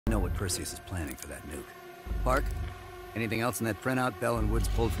know what Perseus is planning for that nuke. Park, anything else in that printout Bell and Woods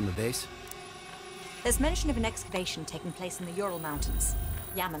pulled from the base? There's mention of an excavation taking place in the Ural Mountains,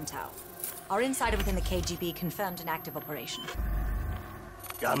 Yamantau. Our insider within the KGB confirmed an active operation.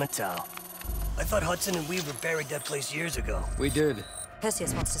 Yamantau. I thought Hudson and Weaver buried that place years ago. We did.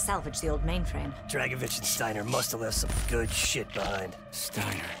 Perseus wants to salvage the old mainframe. Dragovich and Steiner must have left some good shit behind.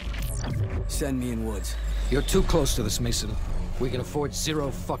 Steiner. Send me in Woods. You're too close to this, Mason. We can afford 0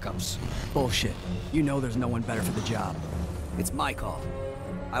 fuck-ups. Bullshit. You know there's no one better for the job. It's my call.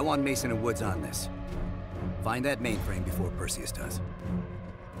 I want Mason and Woods on this. Find that mainframe before Perseus does.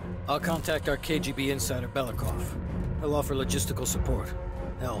 I'll contact our KGB insider, Belikov. He'll offer logistical support.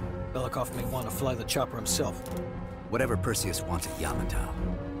 Hell, Belikov may want to fly the chopper himself. Whatever Perseus wants at Yamantau,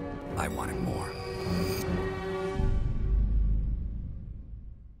 I want it more.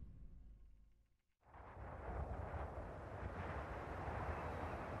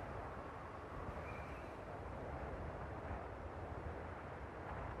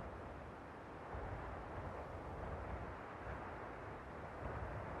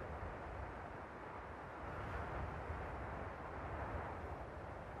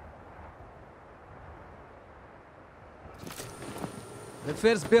 The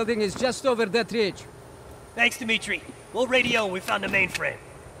first building is just over that ridge. Thanks, Dmitri. We'll radio when we found the mainframe.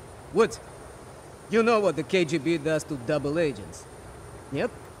 Woods, you know what the KGB does to double agents.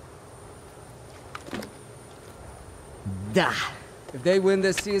 Yep. Da. If they win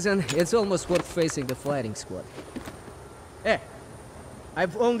this season, it's almost worth facing the fighting squad. Hey,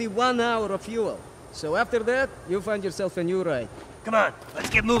 I've only 1 hour of fuel. So after that, you find yourself a new ride. Come on, let's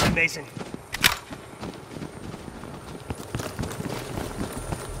get moving, Mason.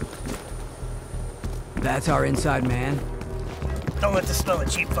 That's our inside man? Don't let the smell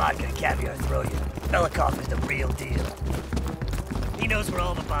of cheap vodka and caviar throw you. Belikov is the real deal. He knows where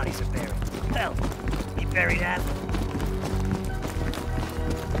all the bodies are buried. Hell, he buried half of them.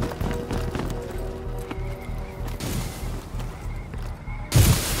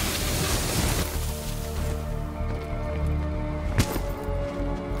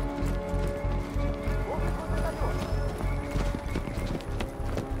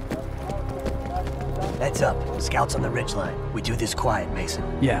 Heads up. Scouts on the ridgeline. We do this quiet, Mason.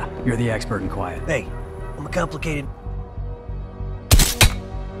 Yeah, you're the expert in quiet. Hey, I'm a complicated...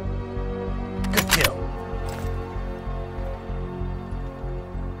 Good kill.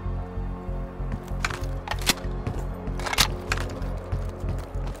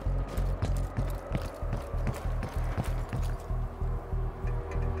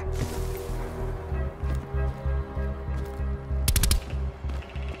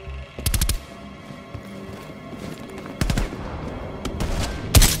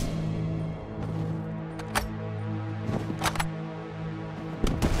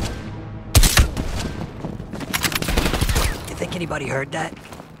 Think anybody heard that?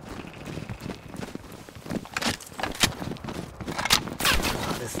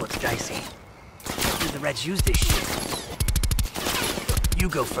 Oh, this looks dicey. Who the Reds use this shit? You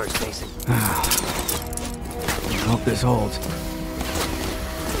go first, Mason. I hope this holds.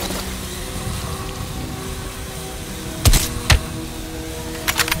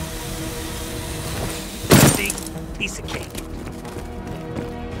 See? Piece of cake.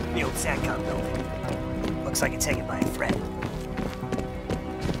 The old SATCOM building. Looks like it's hanging by a thread.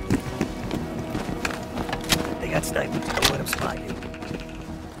 They got snipers, don't let them spot you.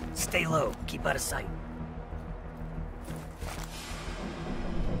 Stay low, keep out of sight.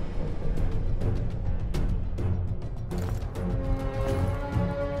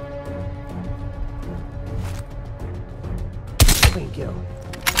 Clean kill.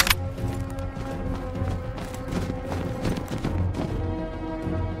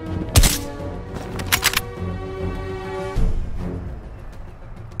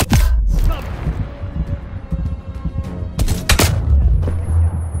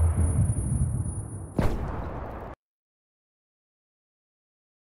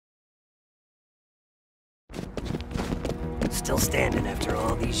 Still standing after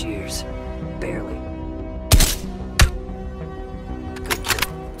all these years. Barely. Good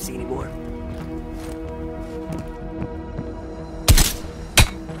kill. See any more?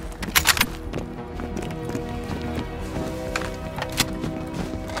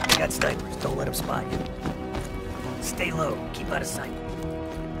 They got snipers. Don't let them spot you. Stay low. Keep out of sight.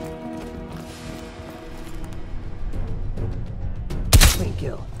 Clean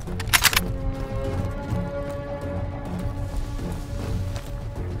kill.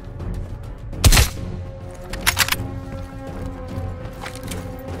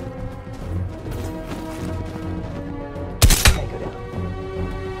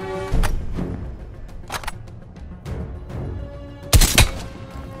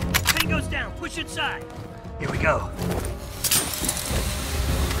 Push inside. Here we go.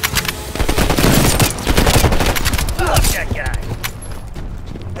 Fuck that guy.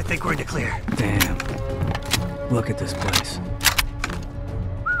 I think we're in the clear. Damn. Look at this place.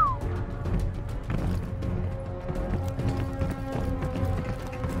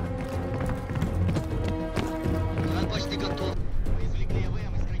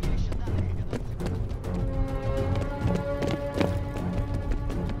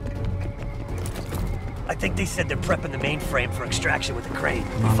 I think they said they're prepping the mainframe for extraction with the crane.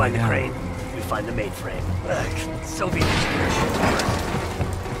 We Oh, find the yeah. crane, we find the mainframe. Soviet engineers.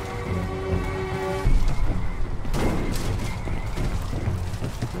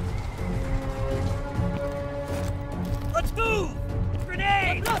 Let's move!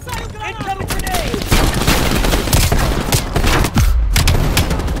 Grenade! Incoming grenade!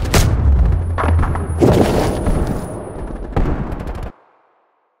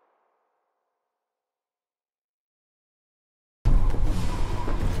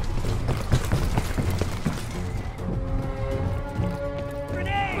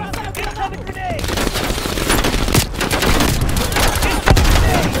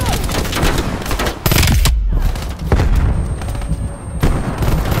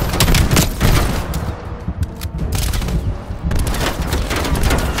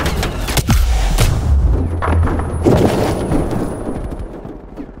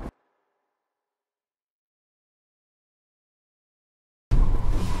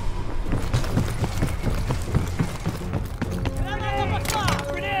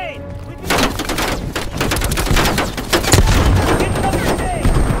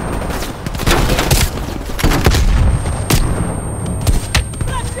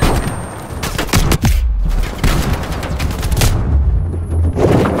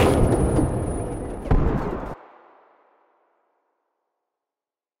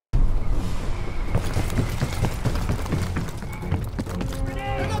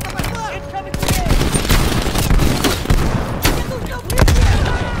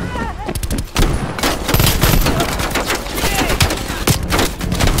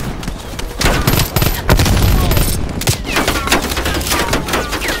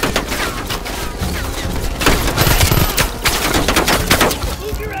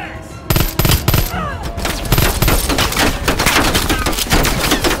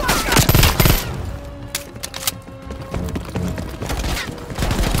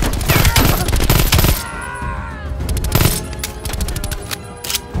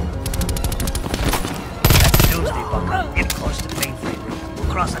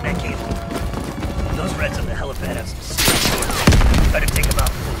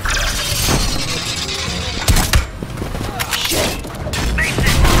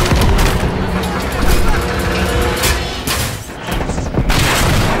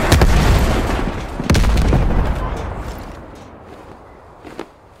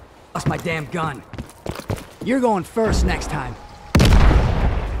 My damn gun. You're going first next time.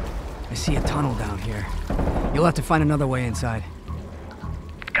 I see a tunnel down here. You'll have to find another way inside.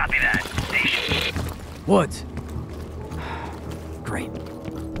 Copy that. Station. Woods. Great.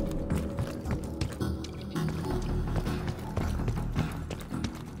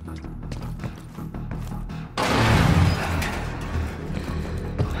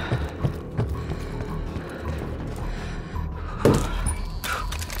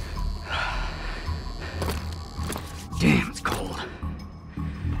 Damn, it's cold.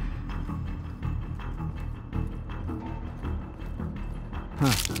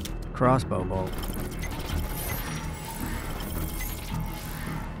 Huh. Crossbow bolt.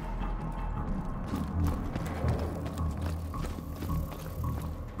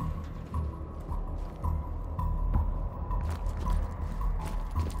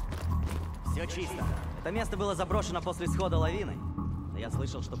 Все чисто. Это место было заброшено после схода лавины. Но я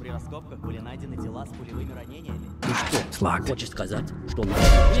слышал, что при раскопках были найдены тела с пулевыми ранениями. It's locked. Хочешь сказать, что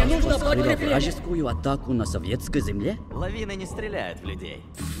мне нужно вражескую атаку на советской земле? Лавины не стреляют в людей.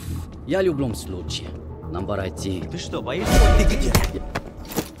 Я в любом случае. Нам пора идти. Ты что, боишься?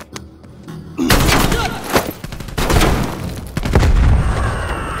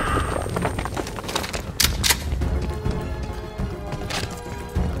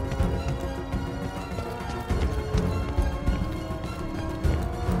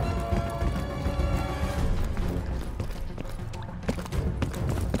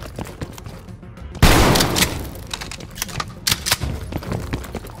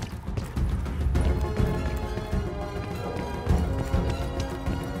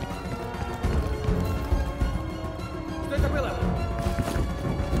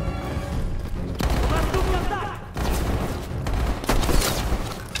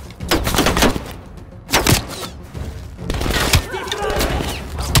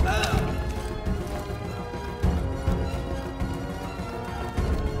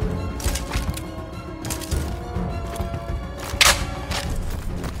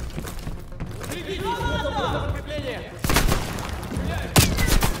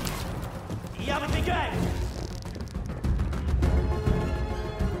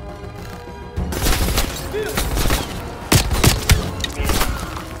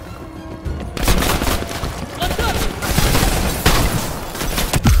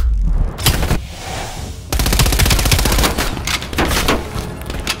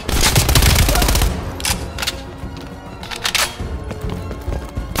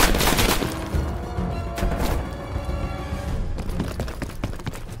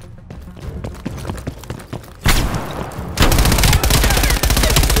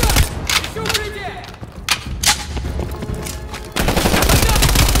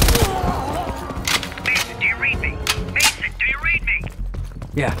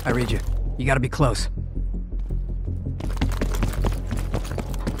 gotta be close.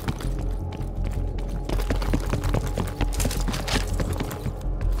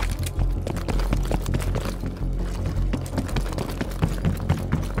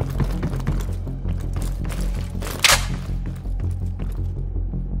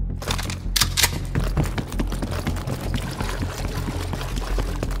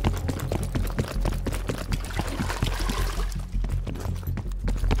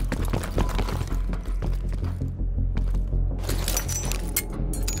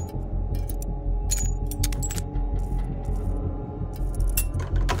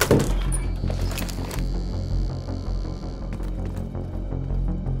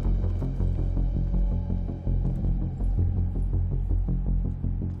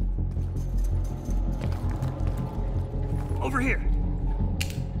 Over here.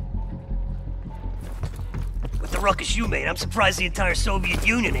 With the ruckus you made, I'm surprised the entire Soviet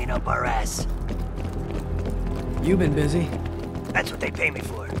Union ain't up our ass. You've been busy. That's what they pay me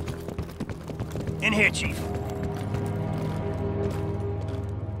for. In here, Chief.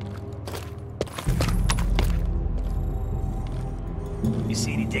 You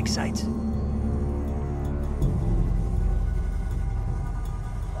see any dig sites?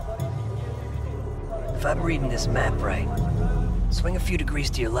 If I'm reading this map right, swing a few degrees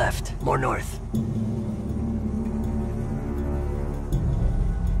to your left, more north.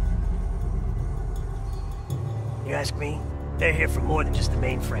 You ask me, they're here for more than just the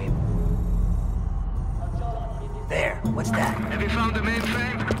mainframe. There, what's that? Have you found the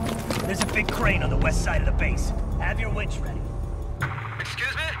mainframe? There's a big crane on the west side of the base. Have your winch ready.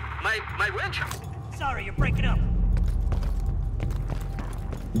 Excuse me? My winch? Sorry, you're breaking up.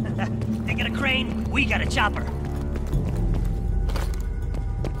 They got a crane, we got a chopper.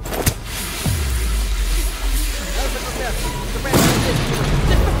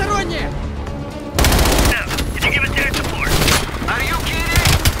 Now, did you give us air support? Are you kidding?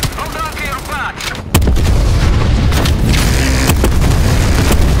 Hold on to your butts!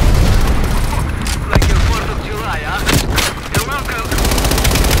 Like your 4th of July, huh? You're welcome.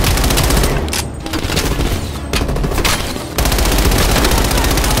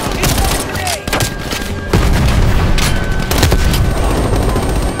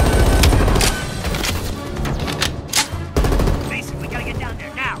 Mason, we gotta get down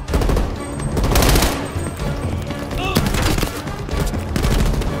there now.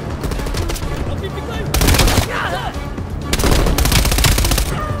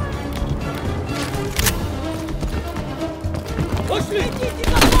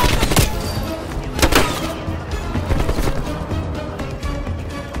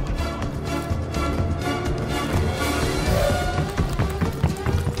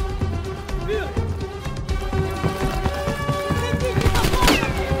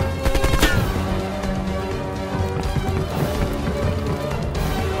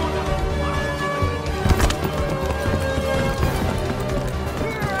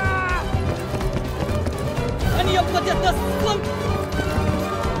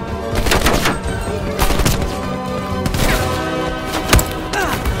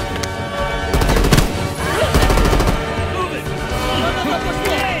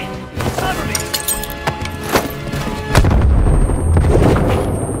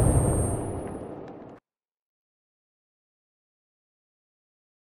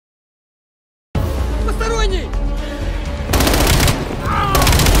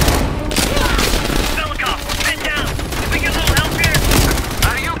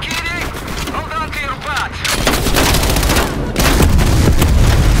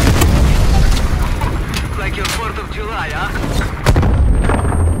 Like your 4th of July, huh?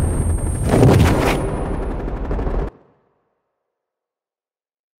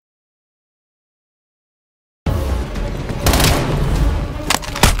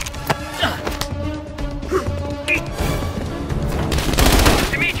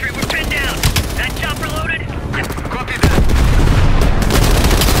 Dimitri, we're pinned down. That chopper loaded? Copy that.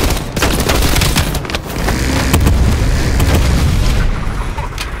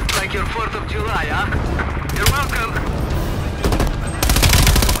 Like your 4th of July, huh? You're welcome.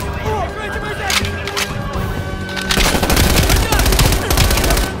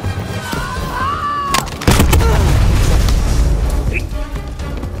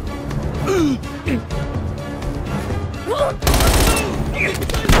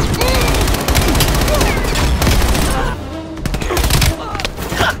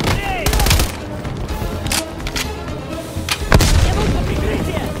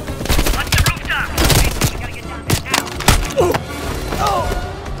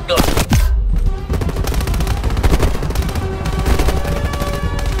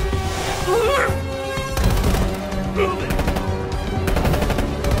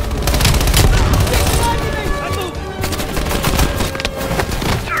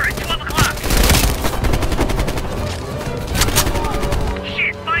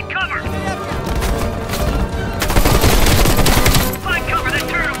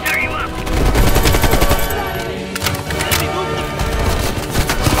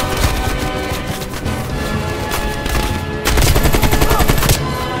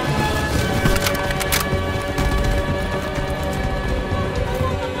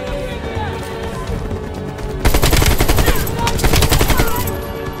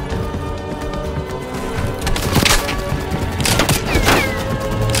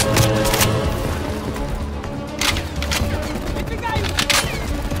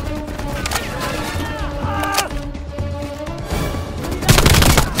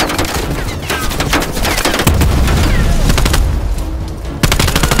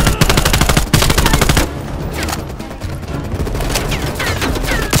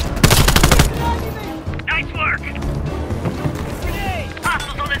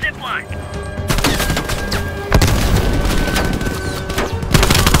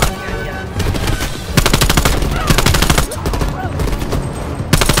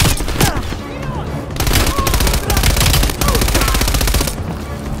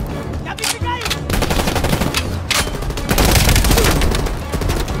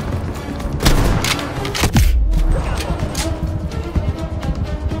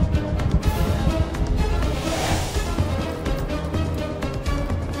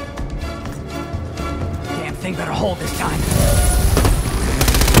 hold this time.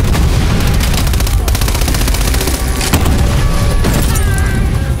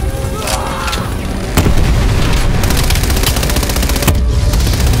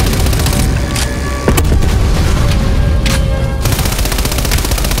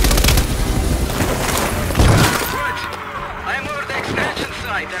 I'm over the extension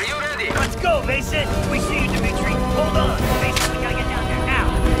site. Are you ready? Let's go, Mason! We see you, Dimitri. Hold on. Mason, we gotta get down there now.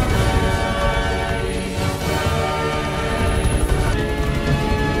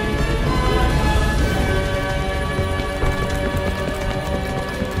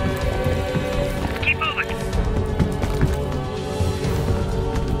 Keep moving.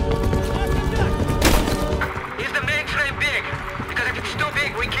 Is the mainframe big? Because if it's too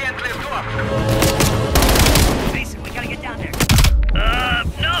big, we can't lift off. Mason, we gotta get down there.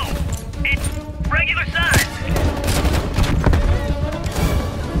 No. It's regular size.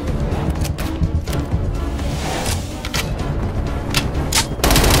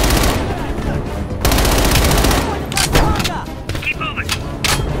 Keep moving.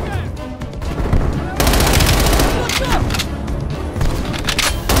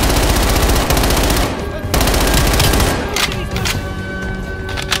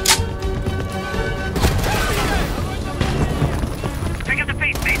 Pick up the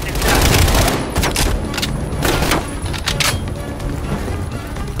pace, Mason.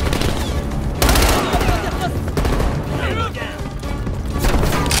 Go down.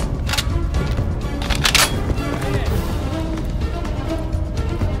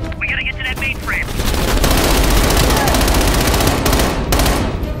 We gotta get to that mainframe.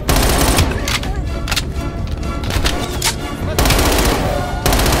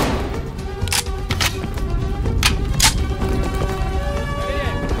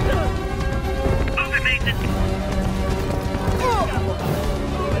 Move it, Mason.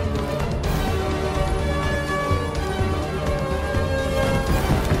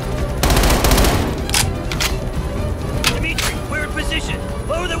 Dimitri, we're in position.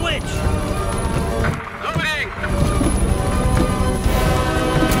 Lower the winch. Loading!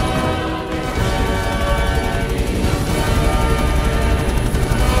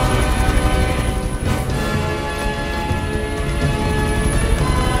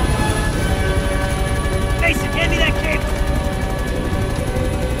 Mason, hand me that cable.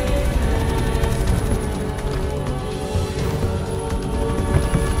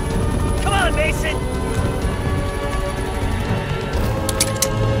 Come on, Mason.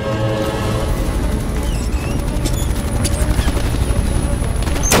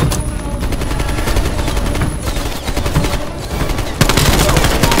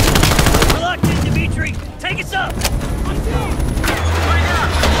 We're locked in, Dimitri. Take us up.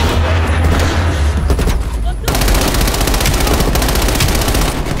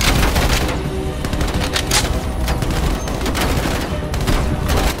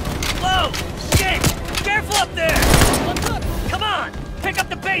 Whoa! Shit! Careful up there! Come on! Pick up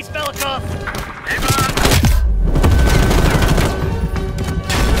the pace, Belikov!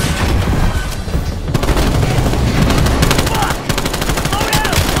 Fuck! Slow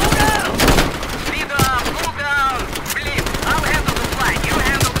down! Slow down! Speed up! Cool down! Please, I'll handle the flight. You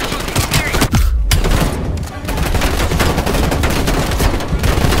handle the shooting. Steering.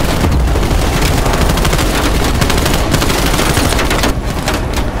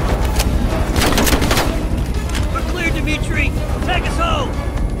 We're clear, Dimitri! Take us home!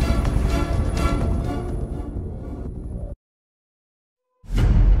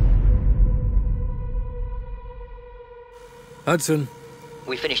 Hudson.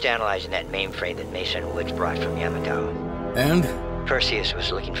 We finished analyzing that mainframe that Mason Woods brought from Yamato. And? Perseus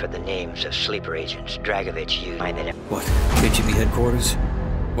was looking for the names of sleeper agents Dragovich used by the... What? KGB headquarters?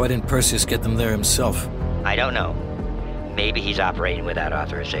 Why didn't Perseus get them there himself? I don't know. Maybe he's operating without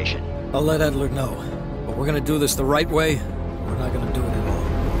authorization. I'll let Adler know. But we're gonna do this the right way, or we're not gonna do it at all.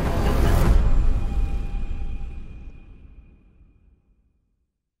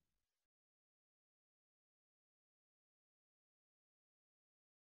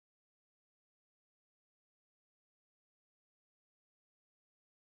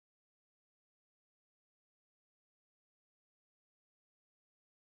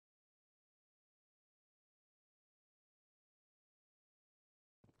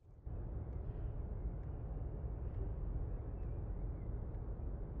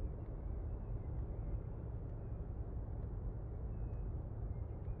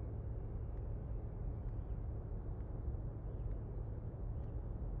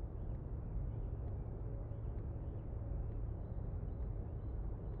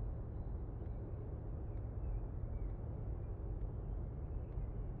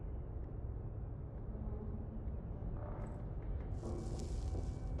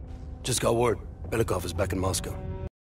 Just got word. Belikov is back in Moscow.